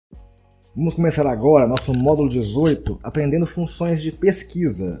Vamos começar agora nosso módulo 18, aprendendo funções de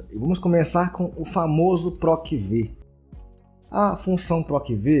pesquisa. E vamos começar com o famoso PROCV. A função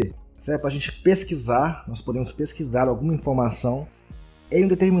PROCV serve para a gente pesquisar, nós podemos pesquisar alguma informação em um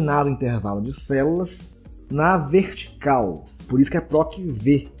determinado intervalo de células na vertical. Por isso que é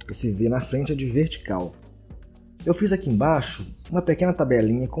PROCV, esse V na frente é de vertical. Eu fiz aqui embaixo uma pequena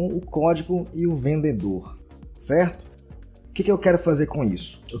tabelinha com o código e o vendedor, certo? O que eu quero fazer com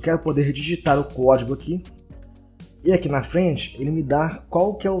isso? Eu quero poder digitar o código aqui e aqui na frente ele me dá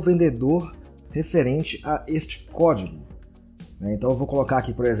qual que é o vendedor referente a este código. Então eu vou colocar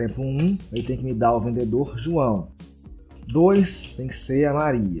aqui, por exemplo, 1, ele tem que me dar o vendedor João. 2 tem que ser a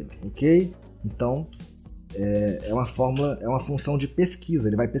Maria, ok? Então é uma fórmula, é uma função de pesquisa.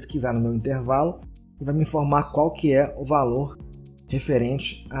 Ele vai pesquisar no meu intervalo e vai me informar qual que é o valor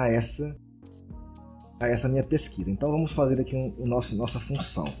referente a essa minha pesquisa. Então vamos fazer aqui nossa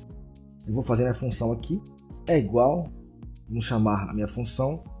função. Eu vou fazer a função aqui, é igual, vamos chamar a minha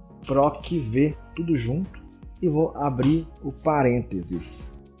função PROCV, tudo junto, e vou abrir o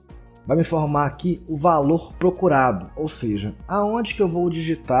parênteses. Vai me informar aqui o valor procurado, ou seja, aonde que eu vou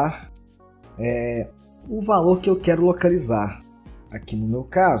digitar o valor que eu quero localizar. Aqui no meu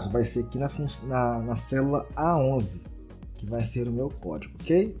caso vai ser aqui na célula A11, que vai ser o meu código,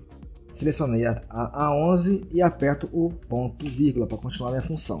 ok? Selecionei a A11 e aperto o ponto vírgula para continuar minha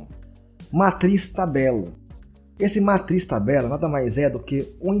função. Matriz tabela. Esse matriz tabela nada mais é do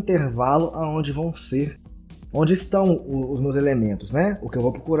que o intervalo onde estão os meus elementos, né? O que eu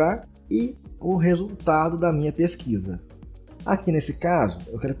vou procurar e o resultado da minha pesquisa. Aqui nesse caso,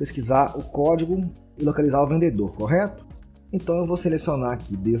 eu quero pesquisar o código e localizar o vendedor, correto? Então eu vou selecionar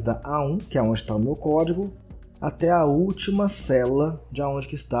aqui desde a A1, que é onde está o meu código, até a última célula de onde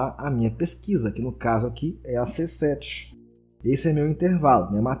que está a minha pesquisa, que no caso aqui é a C7. Esse é meu intervalo,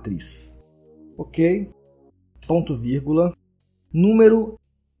 minha matriz. Ok? Ponto vírgula, número,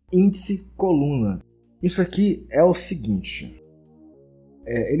 índice, coluna. Isso aqui é o seguinte,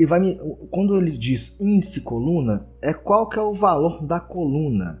 quando ele diz índice coluna, qual que é o valor da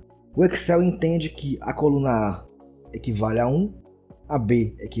coluna. O Excel entende que a coluna A equivale a 1, a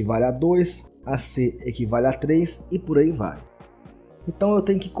B equivale a 2, a C equivale a 3 e por aí vai. Então eu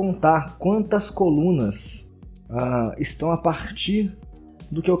tenho que contar quantas colunas estão a partir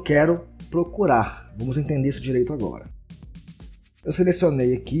do que eu quero procurar. Vamos entender isso direito agora. Eu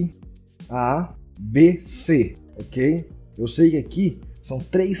selecionei aqui A, B, C, ok? Eu sei que aqui são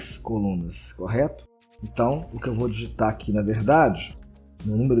 3 colunas, correto? Então o que eu vou digitar aqui na verdade,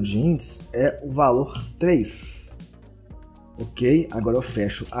 no número de índice, é o valor 3. Ok? Agora eu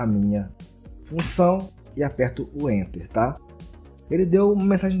fecho a minha função e aperto o Enter, tá? Ele deu uma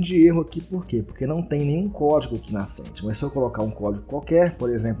mensagem de erro aqui, por quê? Porque não tem nenhum código aqui na frente. Mas se eu colocar um código qualquer,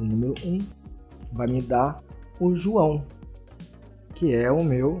 por exemplo, o número 1, vai me dar o João, que é o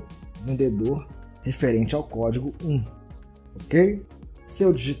meu vendedor referente ao código 1, ok? Se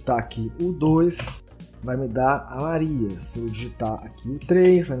eu digitar aqui o 2, vai me dar a Maria. Se eu digitar aqui o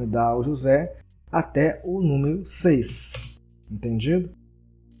 3, vai me dar o José, até o número 6. Entendido?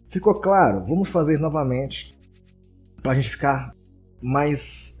 Ficou claro? Vamos fazer isso novamente para a gente ficar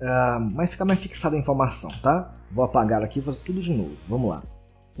mais fixado a informação, tá? Vou apagar aqui e fazer tudo de novo. Vamos lá.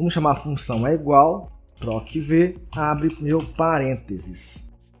 Vamos chamar a função é igual, PROCV, abre meu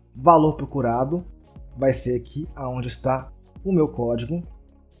parênteses. Valor procurado vai ser aqui aonde está o meu código.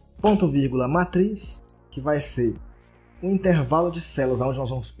 Ponto vírgula matriz, que vai ser o intervalo de células onde nós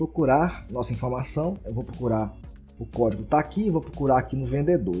vamos procurar nossa informação. Eu vou procurar, o código está aqui, vou procurar aqui no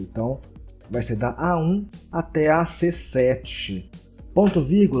vendedor. Então vai ser da A1 até a C7. Ponto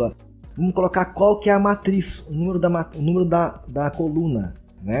vírgula, vamos colocar qual que é a matriz, o número da coluna,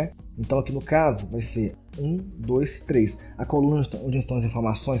 né? Então aqui no caso vai ser 1, 2, 3. A coluna onde estão as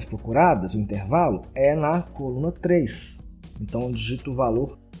informações procuradas, o intervalo, é na coluna 3. Então eu digito o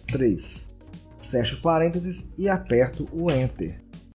valor 3. Fecho parênteses e aperto o Enter.